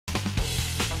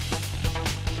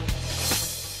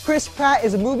Chris Pratt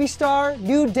is a movie star,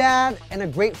 new dad, and a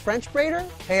great French braider?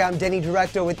 Hey, I'm Denny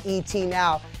Directo with ET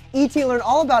Now. ET learned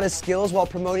all about his skills while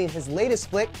promoting his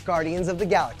latest flick, Guardians of the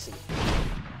Galaxy.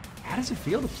 How does it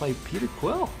feel to play Peter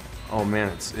Quill? Oh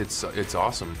man, it's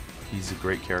awesome. He's a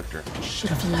great character.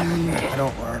 Should have learned. I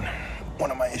don't learn.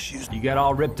 One of my issues. You got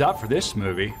all ripped up for this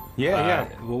movie. Yeah.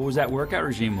 What was that workout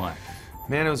regime like?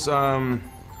 Man, it was a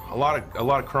lot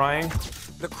of crying.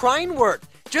 The crying worked.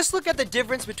 Just look at the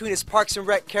difference between his Parks and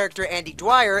Rec character Andy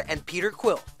Dwyer and Peter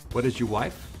Quill. What does your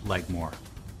wife like more?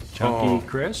 Chunky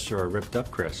Chris or ripped up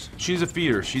Chris? She's a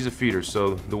feeder,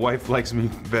 so the wife likes me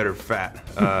better fat.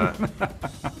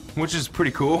 Which is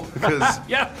pretty cool, because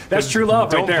yeah, that's true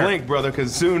love right there. Don't blink, brother,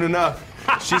 because soon enough,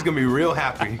 she's gonna be real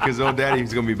happy, because old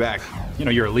daddy's gonna be back. You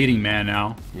know, you're a leading man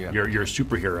now. Yeah. You're a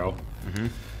superhero.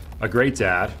 A great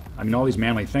dad. I mean, all these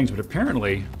manly things, but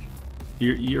apparently,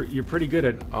 you're pretty good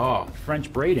at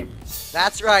French braiding.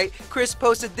 That's right. Chris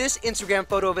posted this Instagram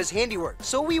photo of his handiwork,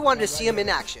 so we wanted to see him in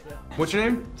action. What's your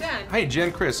name? Jen. Hey,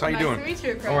 Jen, Chris, how you doing? Nice to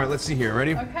meet you, Chris. All right, let's see here.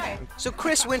 Ready? Okay. So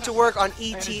Chris went to work on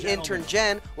ET Intern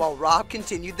Jen while Rob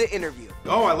continued the interview.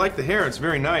 Oh, I like the hair. It's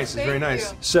very nice. It's very Thank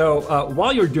nice. you. So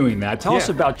while you're doing that, tell us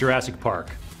about Jurassic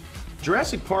Park.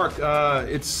 Jurassic Park,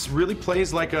 it's really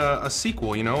plays like a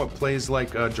sequel, you know? It plays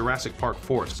like Jurassic Park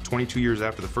 4. It's 22 years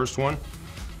after the first one.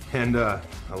 And I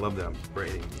love that I'm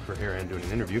braiding her hair and doing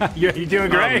an interview. You're doing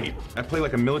great. I play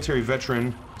like a military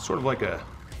veteran, sort of like a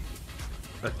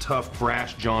tough,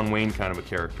 brash John Wayne kind of a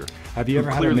chartive. Have you ever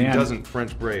had a clearly man doesn't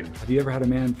French braid? Have you ever had a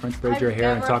man French braid I've your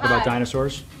hair and never talk about had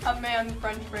dinosaurs? A man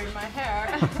French braid my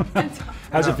hair.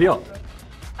 How's it feel?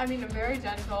 I mean, very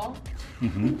gentle.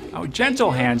 Oh,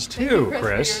 gentle hands too, Thank you,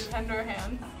 Chris. for your tender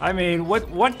hands. I mean,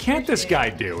 what can't this guy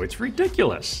do? It's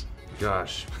ridiculous.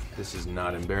 Gosh, this is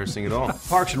not embarrassing at all.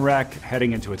 Parks and Rec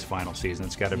heading into its final season.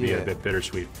 It's got to be a bit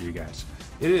bittersweet for you guys.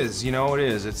 It is, you know, it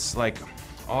is. It's like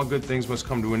all good things must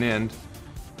come to an end.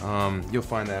 You'll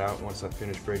find that out once I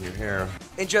finish braiding your hair.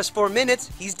 In just 4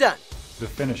 minutes, he's done. The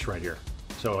finish right here.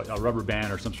 So a rubber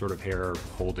band or some sort of hair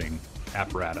holding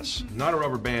apparatus. Not a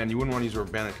rubber band. You wouldn't want to use a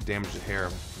rubber band that could damage the hair.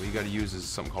 What you got to use is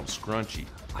something called a scrunchie.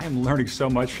 I am learning so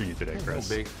much from you today,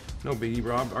 Chris. No biggie,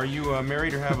 Rob. Are you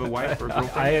married or have a wife or a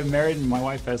girlfriend? I am married and my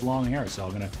wife has long hair, so I'm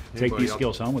going to take these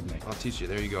skills home with me. I'll teach you.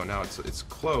 There you go. Now it's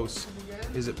close.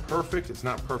 Is it perfect? It's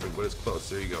not perfect, but it's close.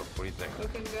 There you go. What do you think?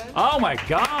 Looking good? Oh my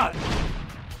God!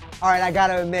 All right, I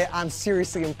gotta admit, I'm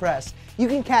seriously impressed. You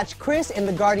can catch Chris in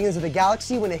the Guardians of the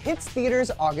Galaxy when it hits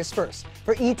theaters August 1st.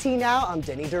 For ET Now, I'm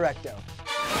Denny Directo.